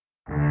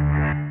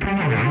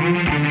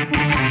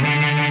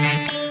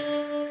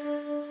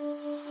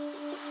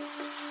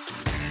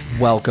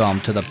Welcome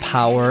to the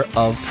Power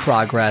of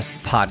Progress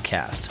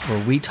podcast,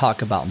 where we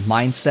talk about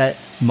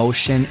mindset,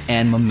 motion,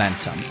 and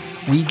momentum.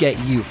 We get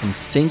you from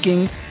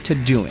thinking to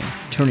doing,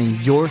 turning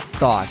your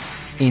thoughts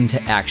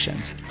into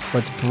actions.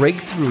 Let's break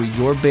through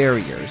your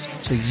barriers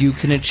so you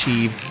can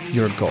achieve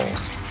your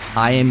goals.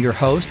 I am your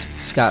host,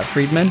 Scott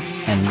Friedman,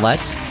 and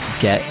let's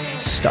get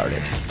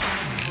started.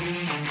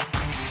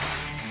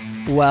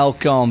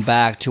 Welcome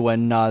back to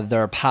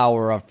another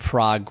Power of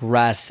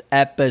Progress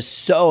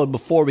episode.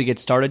 Before we get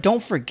started,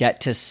 don't forget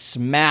to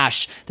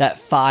smash that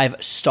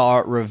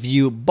 5-star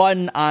review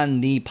button on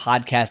the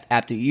podcast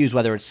app that you use,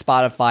 whether it's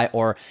Spotify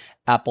or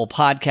Apple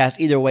Podcasts.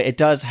 Either way, it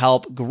does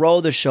help grow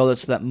the show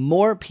so that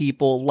more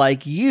people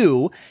like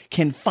you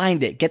can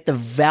find it, get the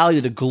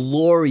value, the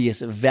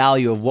glorious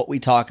value of what we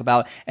talk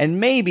about, and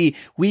maybe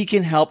we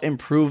can help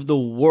improve the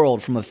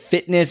world from a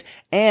fitness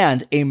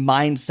and a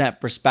mindset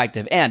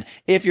perspective. And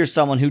if you're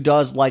someone who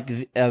does like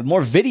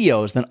more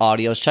videos than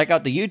audios, check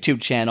out the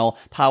YouTube channel,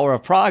 Power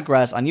of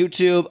Progress on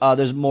YouTube.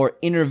 There's more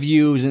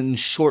interviews and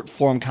short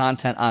form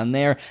content on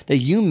there that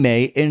you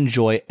may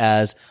enjoy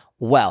as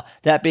well.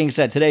 That being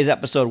said, today's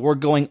episode, we're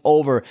going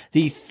over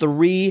the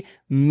 3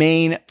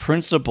 main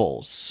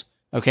principles.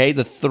 Okay,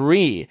 the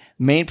 3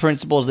 main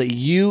principles that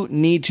you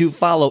need to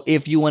follow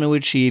if you want to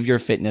achieve your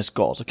fitness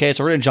goals. Okay,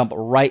 so we're going to jump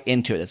right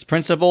into it. This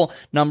principle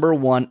number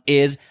 1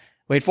 is,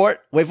 wait for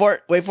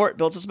it,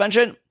 build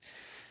suspension.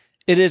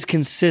 It is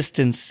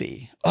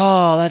consistency.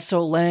 Oh, that's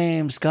so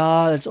lame,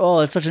 Scott.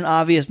 It's such an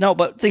obvious. No,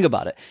 but think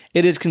about it.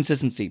 It is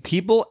consistency.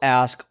 People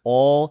ask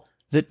all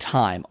the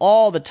time,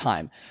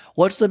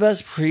 what's the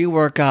best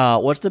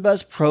pre-workout? What's the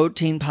best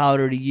protein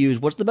powder to use?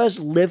 What's the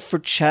best lift for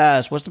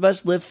chest? What's the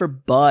best lift for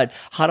butt?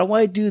 How do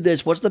I do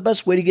this? What's the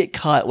best way to get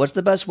cut? What's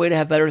the best way to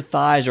have better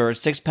thighs or a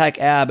 6-pack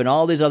ab and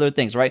all these other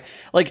things, right?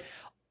 Like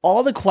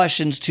all the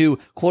questions to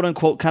quote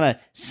unquote kind of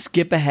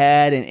skip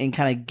ahead and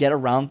kind of get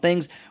around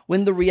things,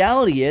 when the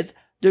reality is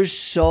there's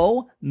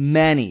so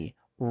many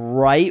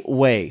right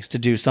ways to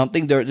do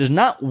something. There's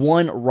not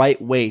one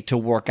right way to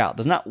work out.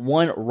 There's not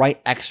one right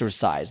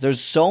exercise.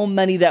 There's so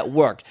many that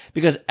work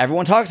because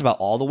everyone talks about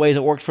all the ways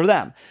it works for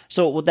them.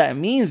 So what that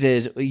means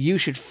is you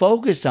should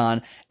focus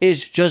on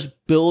is just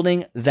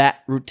building that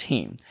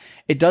routine.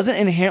 It doesn't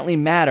inherently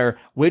matter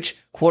which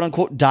quote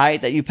unquote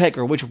diet that you pick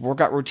or which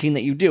workout routine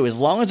that you do. As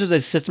long as there's a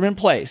system in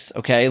place,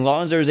 okay? As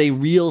long as there's a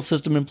real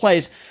system in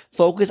place,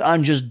 focus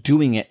on just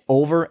doing it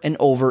over and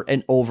over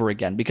and over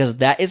again because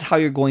that is how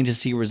you're going to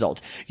see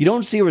results. You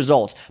don't see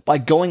results by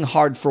going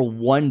hard for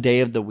one day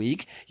of the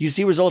week. You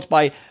see results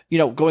by,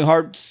 going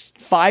hard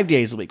 5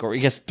 days a week, or I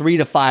guess 3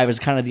 to 5 is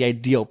kind of the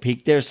ideal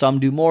peak there. Some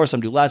do more,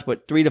 some do less,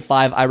 but 3 to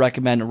 5, I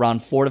recommend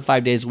around 4 to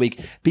 5 days a week.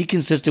 Be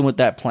consistent with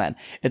that plan.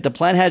 If the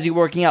plan has you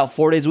working out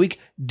 4 days a week,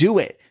 do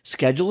it.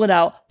 Schedule it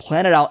out,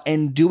 plan it out,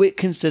 and do it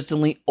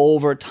consistently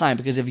over time.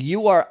 Because if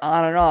you are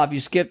on and off, you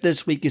skip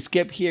this week, you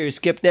skip here, you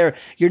skip there,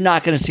 you're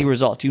not going to see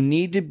results. You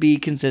need to be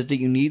consistent.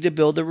 You need to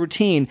build a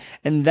routine.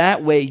 And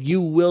that way you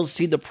will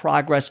see the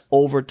progress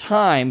over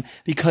time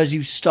because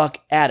you stuck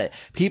at it.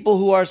 People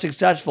who are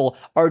successful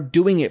are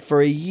doing it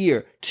for a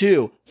year,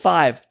 2,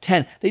 5,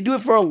 10. They do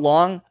it for a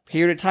long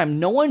period of time.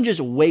 No one just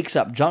wakes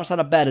up, jumps out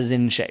of bed, is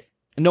in shape.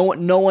 No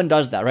one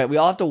does that, right? We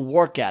all have to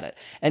work at it.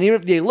 And even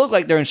if they look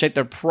like they're in shape,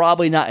 they're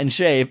probably not in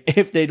shape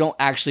if they don't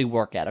actually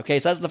work at it. Okay,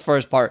 so that's the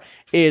first part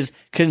is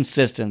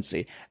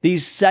consistency. The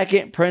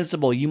second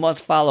principle you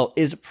must follow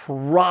is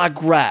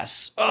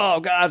progress.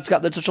 Oh God,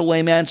 Scott, that's such a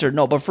lame answer.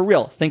 No, but for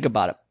real, think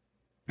about it.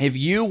 If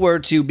you were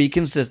to be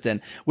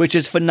consistent, which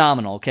is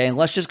phenomenal, okay, and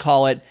let's just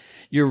call it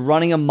you're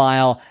running a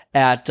mile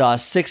at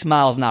 6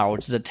 miles an hour,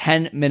 which is a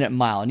 10-minute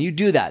mile, and you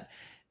do that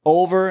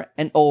over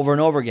and over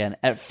and over again.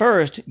 At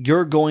first,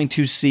 you're going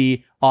to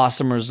see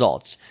awesome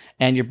results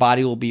and your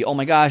body will be, oh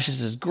my gosh,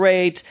 this is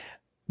great.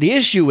 The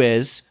issue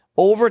is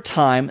over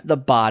time, the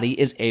body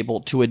is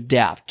able to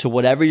adapt to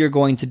whatever you're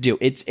going to do.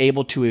 It's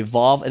able to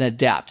evolve and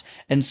adapt.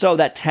 And so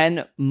that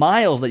 10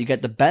 miles that you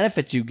get, the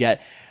benefits you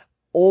get,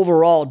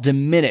 overall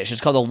diminish.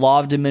 It's called the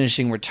law of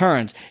diminishing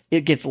returns.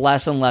 It gets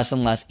less and less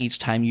and less each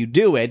time you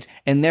do it.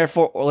 And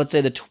therefore, let's say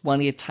the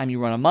 20th time you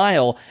run a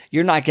mile,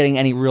 you're not getting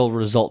any real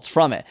results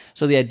from it.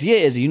 So the idea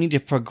is you need to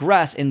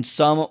progress in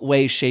some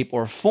way, shape,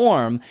 or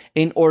form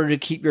in order to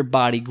keep your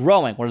body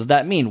growing. What does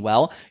that mean?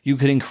 Well, you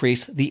could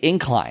increase the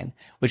incline,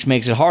 which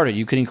makes it harder.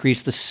 You could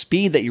increase the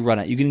speed that you run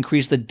at. You can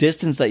increase the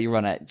distance that you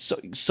run at,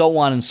 so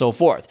on and so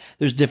forth.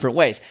 There's different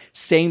ways.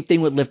 Same thing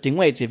with lifting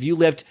weights. If you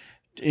lift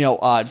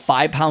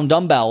 5-pound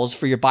dumbbells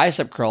for your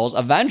bicep curls,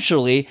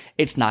 eventually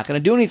it's not going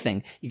to do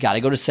anything. You got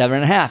to go to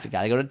 7.5. You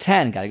got to go to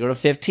 10. Got to go to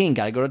 15.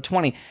 Got to go to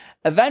 20.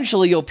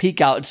 eventually you'll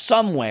peak out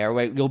somewhere,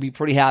 right? You'll be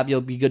pretty happy,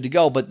 you'll be good to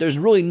go, but there's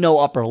really no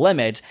upper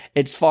limit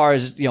as far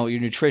as, your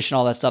nutrition,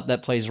 all that stuff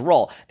that plays a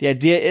role. The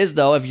idea is,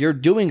 though, if you're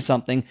doing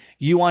something,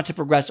 you want to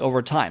progress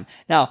over time.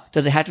 Now,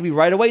 does it have to be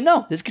right away?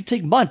 No, this could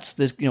take months,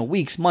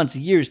 weeks, months,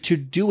 years to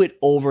do it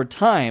over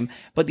time.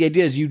 But the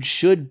idea is you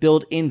should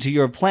build into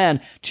your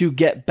plan to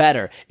get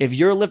better. If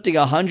you're lifting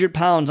 100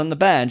 pounds on the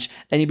bench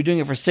and you've been doing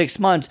it for 6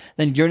 months,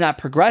 then you're not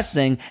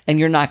progressing and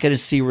you're not going to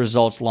see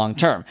results long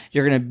term.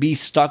 You're going to be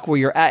stuck where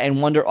you're at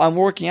and wonder, I'm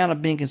working out,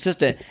 I'm being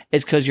consistent.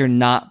 It's because you're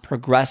not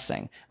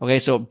progressing. Okay,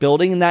 so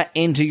building that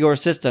into your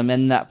system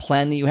and that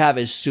plan that you have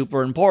is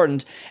super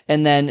important.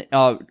 And then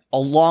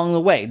along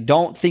the way,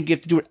 don't think you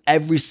have to do it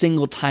every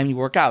single time you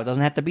work out. It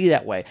doesn't have to be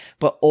that way.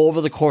 But over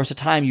the course of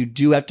time, you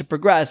do have to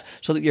progress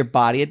so that your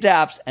body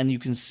adapts and you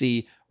can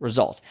see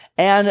results.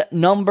 And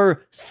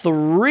number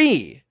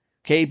 3,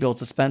 okay, build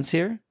suspense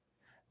here.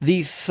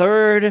 The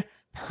third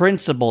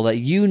principle that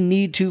you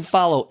need to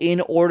follow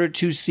in order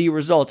to see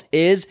results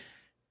is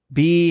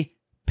be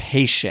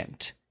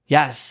patient.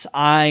 Yes,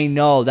 I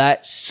know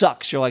that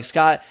sucks. You're like,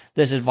 Scott,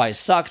 this advice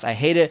sucks. I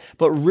hate it,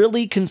 but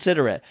really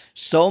consider it.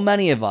 So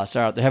many of us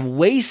are out there have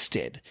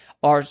wasted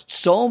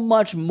so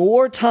much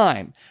more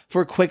time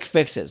for quick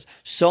fixes.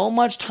 So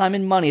much time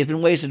and money has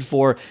been wasted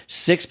for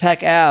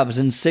 6-pack abs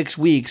in 6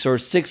 weeks or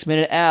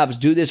 6-minute abs.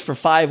 Do this for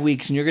 5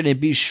 weeks and you're going to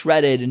be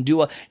shredded and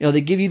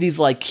they give you these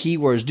like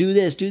keywords. Do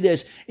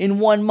this. In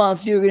 1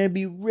 month, you're going to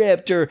be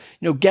ripped or,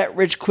 get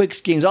rich quick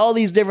schemes, all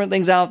these different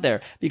things out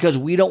there because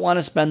we don't want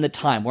to spend the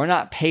time. We're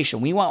not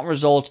patient. We want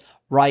results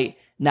right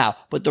now.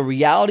 But the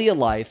reality of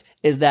life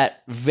is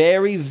that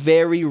very,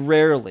 very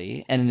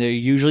rarely, and they're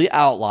usually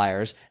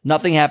outliers,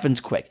 nothing happens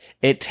quick.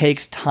 It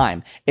takes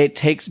time. It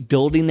takes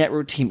building that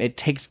routine. It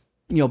takes,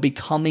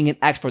 becoming an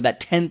expert.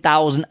 That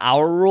 10,000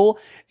 hour rule,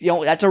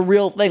 that's a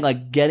real thing.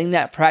 Like getting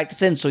that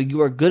practice in so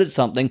you are good at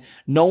something.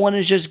 No one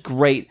is just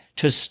great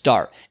to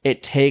start.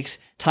 It takes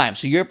time.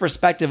 So your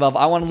perspective of,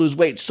 I want to lose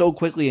weight so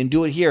quickly and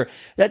do it here,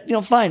 that,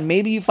 fine.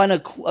 Maybe you find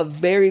a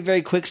very,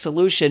 very quick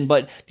solution,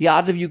 but the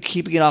odds of you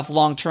keeping it off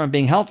long-term and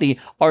being healthy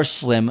are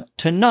slim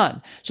to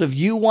none. So if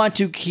you want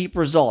to keep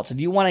results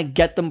and you want to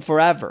get them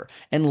forever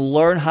and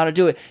learn how to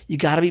do it, you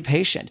got to be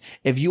patient.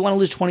 If you want to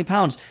lose 20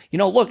 pounds,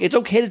 look, it's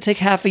okay to take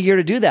half a year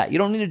to do that. You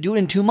don't need to do it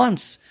in 2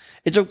 months.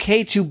 It's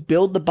okay to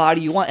build the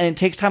body you want, and it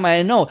takes time.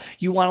 I know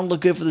you want to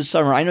look good for the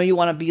summer. I know you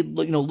want to be,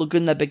 look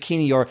good in that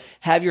bikini or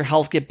have your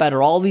health get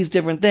better, all these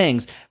different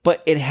things,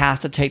 but it has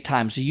to take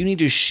time. So you need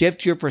to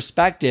shift your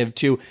perspective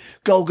to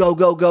go.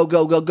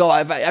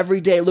 Every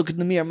day, look in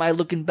the mirror. Am I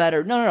looking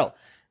better? No.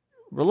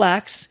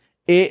 Relax.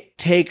 It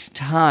takes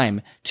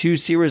time to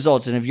see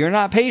results. And if you're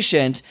not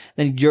patient,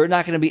 then you're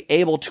not going to be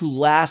able to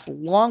last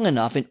long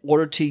enough in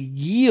order to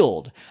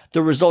yield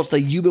the results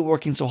that you've been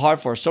working so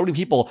hard for. So many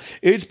people,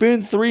 it's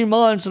been 3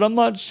 months and I'm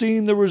not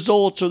seeing the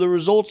results, or the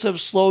results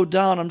have slowed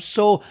down.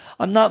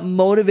 I'm not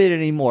motivated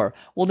anymore.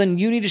 Well, then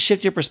you need to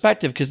shift your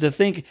perspective, because to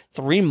think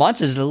 3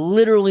 months is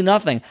literally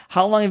nothing.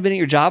 How long have you been at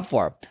your job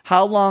for?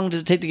 How long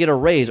does it take to get a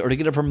raise or to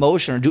get a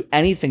promotion or do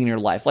anything in your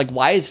life? Like,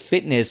 why is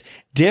fitness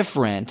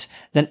different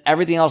than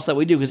everything else that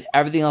we do? Because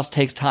everything else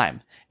takes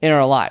time in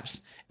our lives.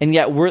 And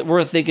yet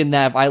we're thinking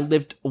that if I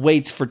lift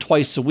weights for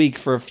twice a week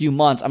for a few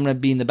months, I'm going to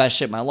be in the best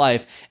shape of my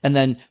life. And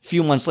then a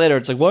few months later,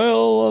 it's like,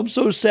 well, I'm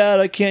so sad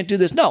I can't do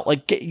this. No,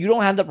 you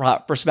don't have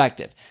the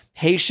perspective.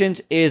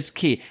 Patience is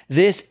key.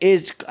 This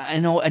is, I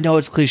know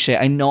it's cliche.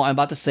 I know I'm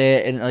about to say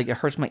it and it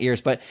hurts my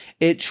ears, but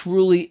it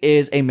truly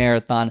is a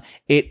marathon.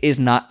 It is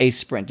not a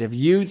sprint. If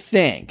you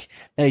think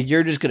that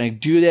you're just going to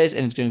do this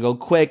and it's going to go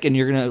quick and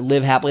you're going to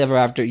live happily ever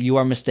after, you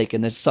are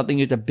mistaken. This is something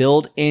you have to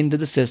build into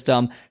the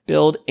system,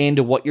 build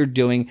into what you're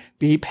doing.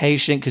 Be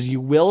patient, because you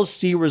will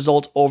see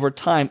results over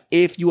time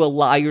if you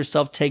allow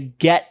yourself to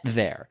get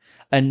there.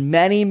 And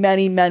many,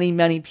 many, many,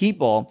 many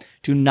people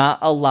do not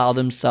allow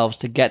themselves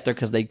to get there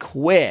because they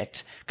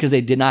quit, because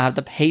they did not have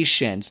the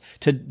patience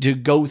to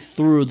go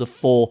through the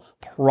full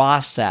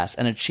process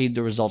and achieve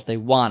the results they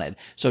wanted.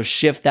 So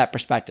shift that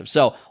perspective.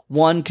 So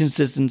 1,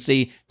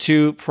 consistency;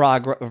 2,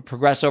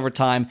 progress over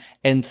time;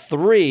 and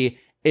 3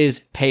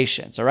 is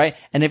patience, all right?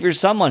 And if you're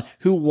someone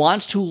who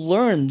wants to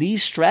learn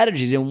these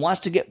strategies and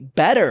wants to get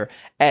better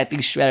at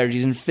these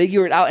strategies and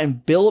figure it out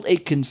and build a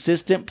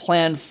consistent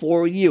plan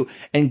for you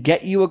and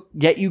get you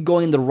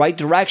going in the right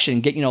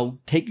direction,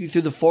 take you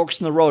through the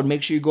forks in the road,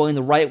 make sure you're going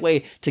the right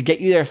way to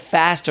get you there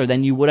faster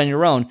than you would on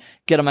your own,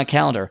 get on my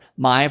calendar,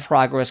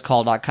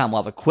 myprogresscall.com.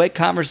 We'll have a quick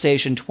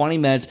conversation, 20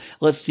 minutes.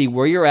 Let's see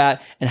where you're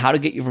at and how to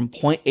get you from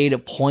point A to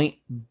point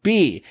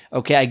B.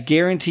 Okay, I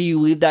guarantee you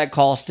leave that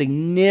call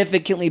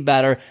significantly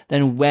better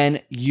than when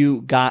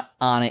you got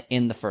on it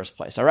in the first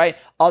place. All right.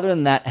 Other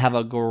than that, have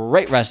a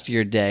great rest of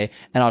your day,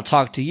 and I'll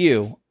talk to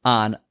you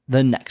on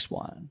the next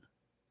one.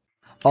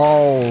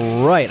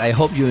 All right. I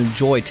hope you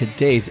enjoyed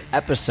today's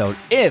episode.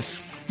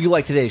 If you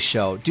like today's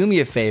show, do me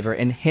a favor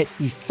and hit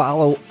the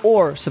follow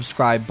or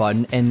subscribe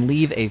button and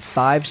leave a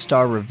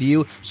 5-star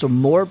review so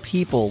more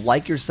people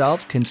like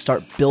yourself can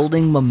start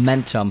building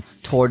momentum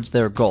towards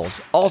their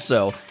goals.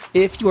 Also,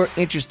 if you are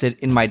interested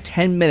in my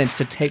 10 minutes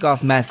to take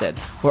off method,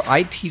 where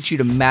I teach you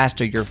to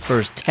master your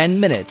first 10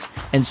 minutes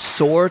and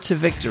soar to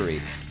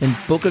victory, then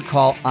book a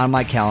call on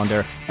my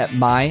calendar at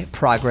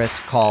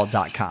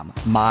myprogresscall.com.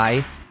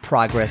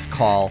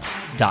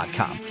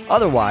 myprogresscall.com.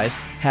 Otherwise,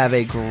 have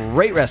a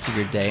great rest of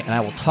your day, and I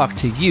will talk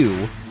to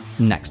you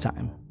next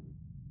time.